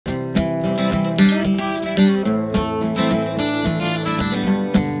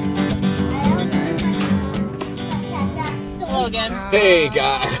again. Hey,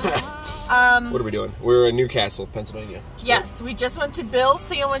 guys. What are we doing? We're in Newcastle, Pennsylvania. Yes, we just went to Bill's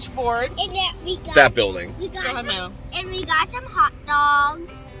Sandwich Board. And then we got That building. we got some hot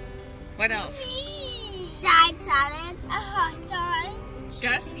dogs. What else? Side salad, a hot dog.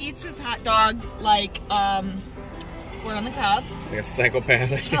 Gus eats his hot dogs like corn on the cob. Like a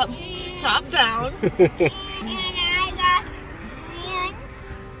psychopath. Top down. And I got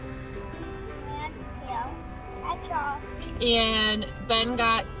Lance too. That's all. And Ben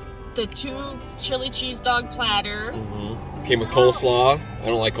got the 2 chili cheese dog platter. Came with coleslaw. I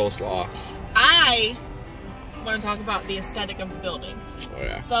don't like coleslaw. I want to talk about the aesthetic of the building. Oh,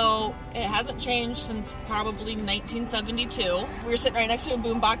 yeah. So it hasn't changed since probably 1972. We were sitting right next to a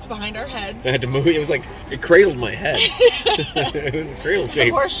boombox behind our heads. I had to move. It was like, it cradled my head. It was a cradle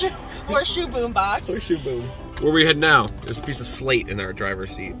shape. Horseshoe boombox. Horseshoe boom. Where are we heading now? There's a piece of slate in our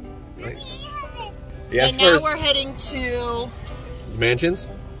driver's seat. Right? Yes, and now we're heading to... Mansions?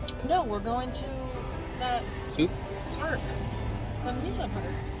 No, we're going to the Soup? park. The amusement park.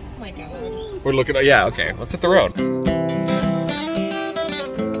 Oh my god. We're looking at, yeah, okay. Let's hit the road.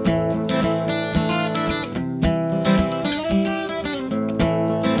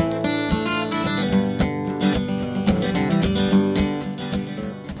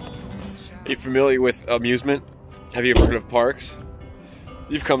 Are you familiar with amusement? Have you ever heard of parks?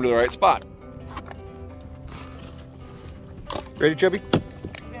 You've come to the right spot. Ready, Chubby?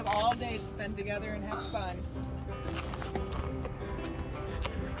 We have all day to spend together and have fun.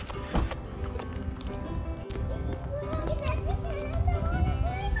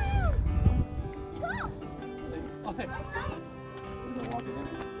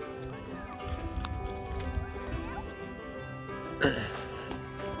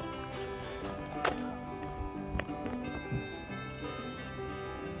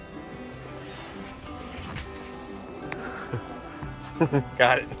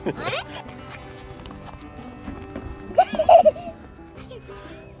 Got it.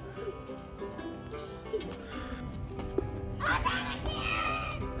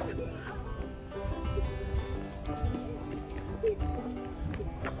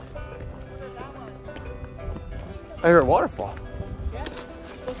 I heard a waterfall. Yeah,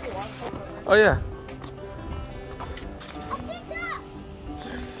 supposed to be a waterfall somewhere. Oh yeah.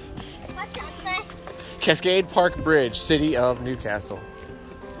 What's that say? Cascade Park Bridge, City of Newcastle.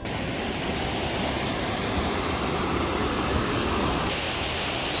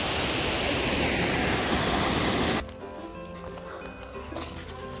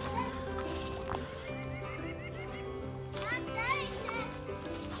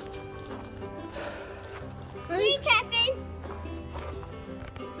 What are you tapping?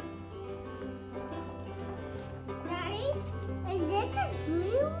 Daddy, is this a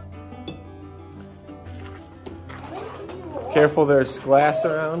broom? Careful, there's glass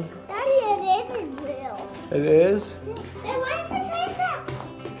around. Daddy, it is a broom. It is? Then why is the trash out?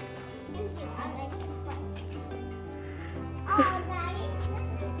 Daddy,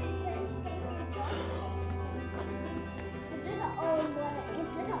 this is an old one. This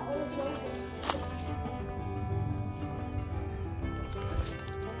is an old one.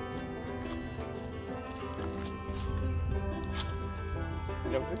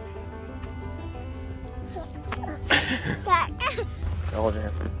 I'll hold your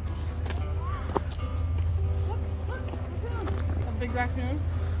hand. A big raccoon.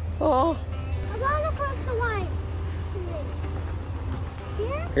 Oh. I gotta look close to one. See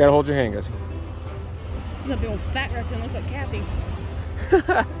it? I gotta hold your hand, Gussie. This big old fat raccoon looks like Kathy.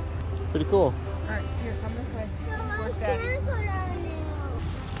 Pretty cool. Alright, here, come this way. So Where's I'm Daddy? gonna put on now.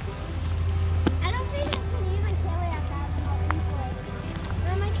 I don't think I can even carry 1,000 people.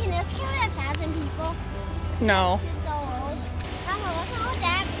 Mama, can this carry 1,000 people? No. It's so old. Mama, look how old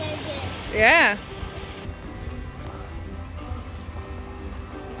that big is. Yeah.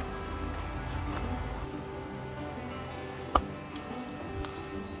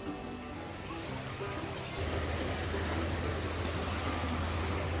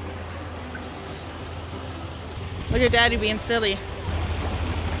 Look at Daddy being silly.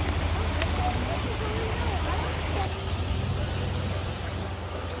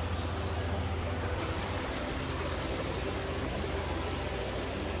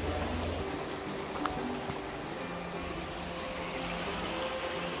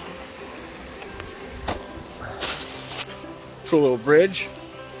 It's a little bridge.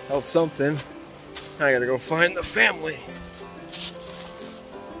 Held something. I gotta go find the family.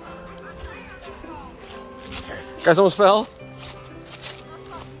 Guys almost fell?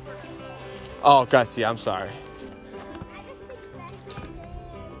 Oh, Gussie, I'm sorry.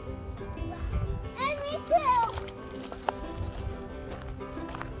 And me too.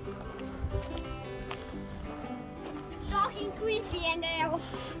 Avondale.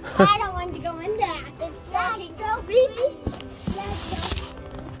 I don't want to go in there. It's so creepy.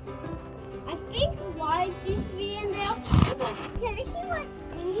 I think why used to be in there. Can I see what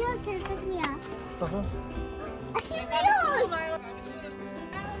videos can pick me up? I see videos.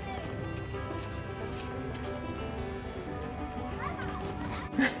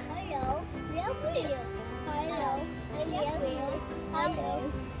 Hello, real wheels. Hello, real wheels. Hello,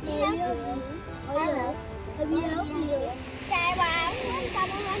 real wheels. Hello, real wheels. Chạy vào, sao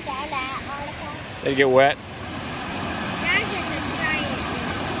nó chạy lại? They get wet.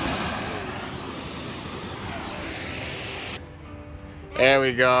 There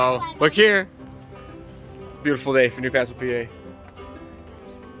we go. Look here. Beautiful day for Newcastle, PA.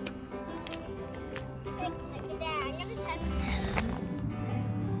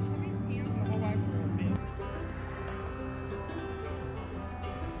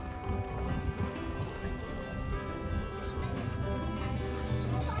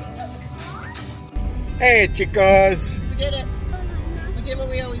 Hey, chicas. We did it. We did what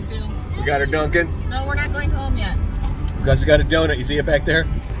we always do. We got our Dunkin'. No, we're not going home yet. You guys got a donut. You see it back there?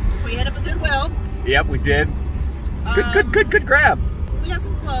 We hit up a Goodwill. Yep, we did. Good grab. We got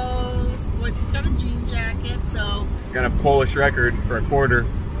some clothes. Boys, he's got a jean jacket, so. Got a Polish record for a quarter.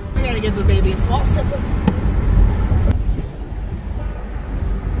 We gotta give the baby a small sip of this.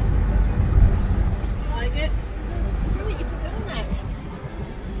 Like it? Really eats a donut.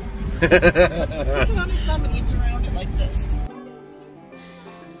 Puts it on his thumb and eats around it like this.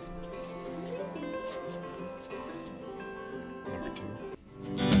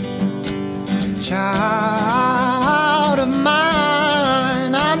 Child of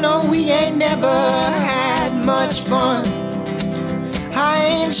mine, I know we ain't never had much fun. I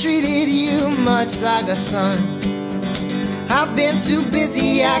ain't treated you much like a son. I've been too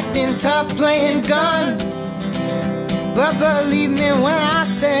busy acting tough, playing guns. But believe me when I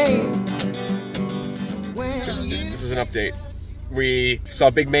say, This is an update. We saw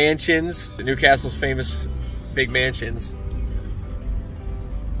Big Mansions, Newcastle's famous Big Mansions.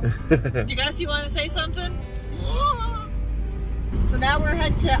 Do you guys want to say something? So now we're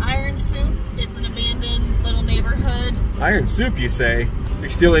headed to Iron Soup. It's an abandoned little neighborhood. Iron Soup, you say?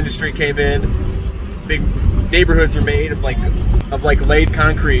 Big steel industry came in. Big neighborhoods are made of like laid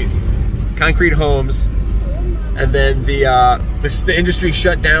concrete homes, and then the industry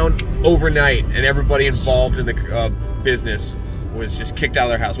shut down overnight, and everybody involved in the business was just kicked out of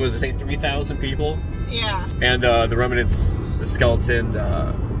their house. What does it say? 3,000 people. Yeah. And the remnants, the skeleton,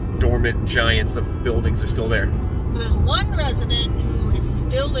 dormant giants of buildings are still there. There's one resident who is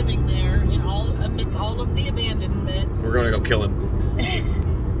still living there amidst all of the abandonment. We're gonna go kill him.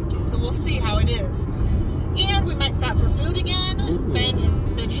 So we'll see how it is. And we might stop for food again. Ooh. Ben has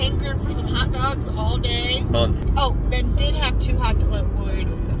been hankering for some hot dogs all day. Month. Oh, Ben did have 2 hot dogs. Well, we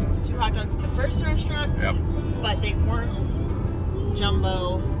discussed this. 2 hot dogs at the first restaurant. Yep. But they weren't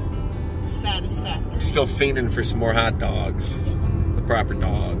jumbo satisfactory. Still fiending for some more hot dogs. The proper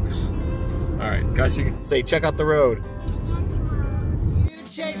dogs. Alright, Gus, you say check out the road. you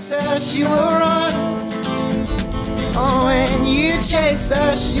chase us, you will run. Oh, when you chase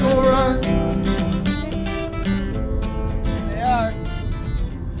us, you will run. They are.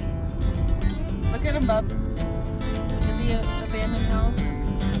 Look at them, bub. Look at the abandoned houses.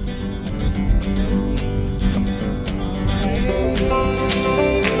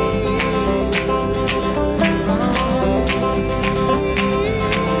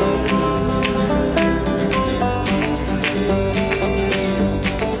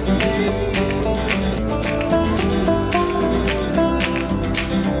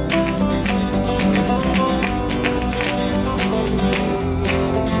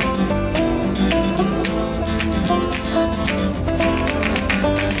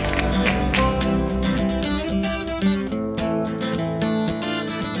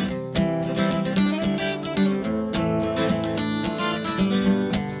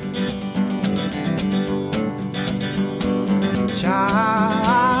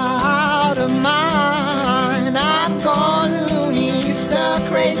 Child of mine, I've gone loony, stuck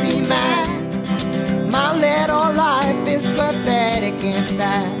crazy mad. My little life is pathetic and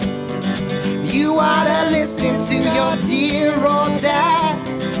sad. You ought to listen to your dear old dad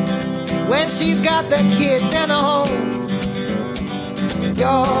when she's got the kids in a home.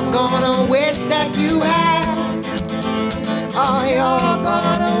 You're gonna wish that you had. Oh, you're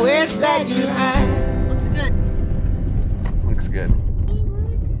gonna wish that you had. Looks good. Looks good.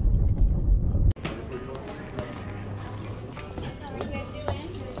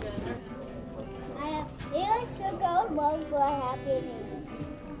 You should go vote for Happy New Year.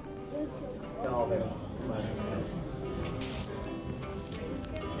 You too.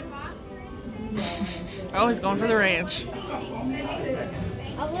 Oh, he's going for the ranch.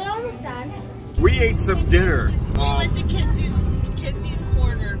 We ate some dinner. We went to Kenzie's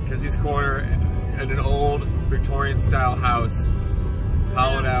Corner. Kenzie's Corner, in an old Victorian-style house,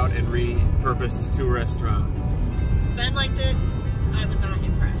 hollowed out and repurposed to a restaurant. Ben liked it. I was not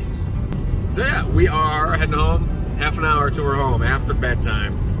impressed. So yeah, we are heading home. Half an hour till we're home after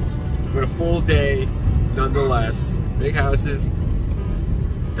bedtime. But a full day, nonetheless. Big houses,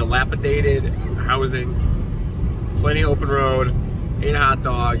 dilapidated housing, plenty of open road, ate a hot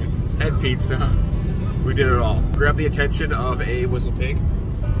dog, had pizza. We did it all. Grabbed the attention of a whistle pig.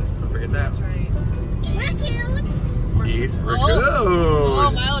 Don't forget that. That's right. Raccoon. Geese. Raccoon.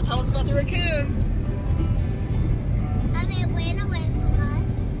 Oh, Milo, tell us about the raccoon. And it ran away from us.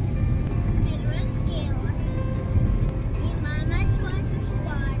 It was scared. And Mama tried to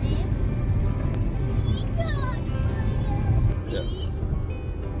start it. He got Maya. Yeah.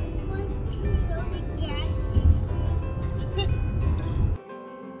 We went to the gas station.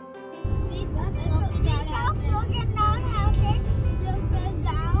 We stopped looking down houses. Looked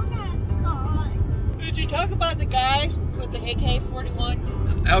down at cars. Did you talk about the guy with the AK-41?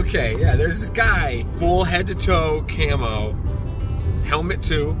 Okay, yeah, there's this guy, full head to toe camo, helmet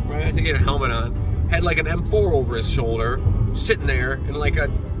too, right? I think he had a helmet on. Had like an M4 over his shoulder, sitting there in like a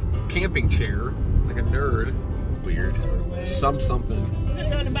camping chair, like a nerd. Weird. Something. We're gonna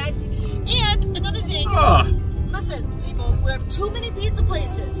go to Max. And another thing. Ugh. Listen, people, we have too many pizza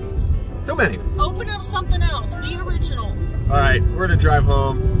places. Too many. Open up something else. Be original. All right, we're gonna drive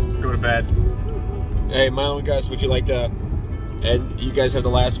home, go to bed. Hey, Milo and Gus, would you like to? And you guys have the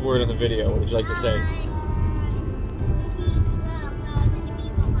last word on the video. What would you like to say?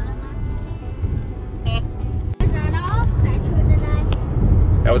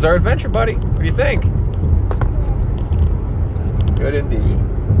 That was our adventure, buddy. What do you think? Good indeed.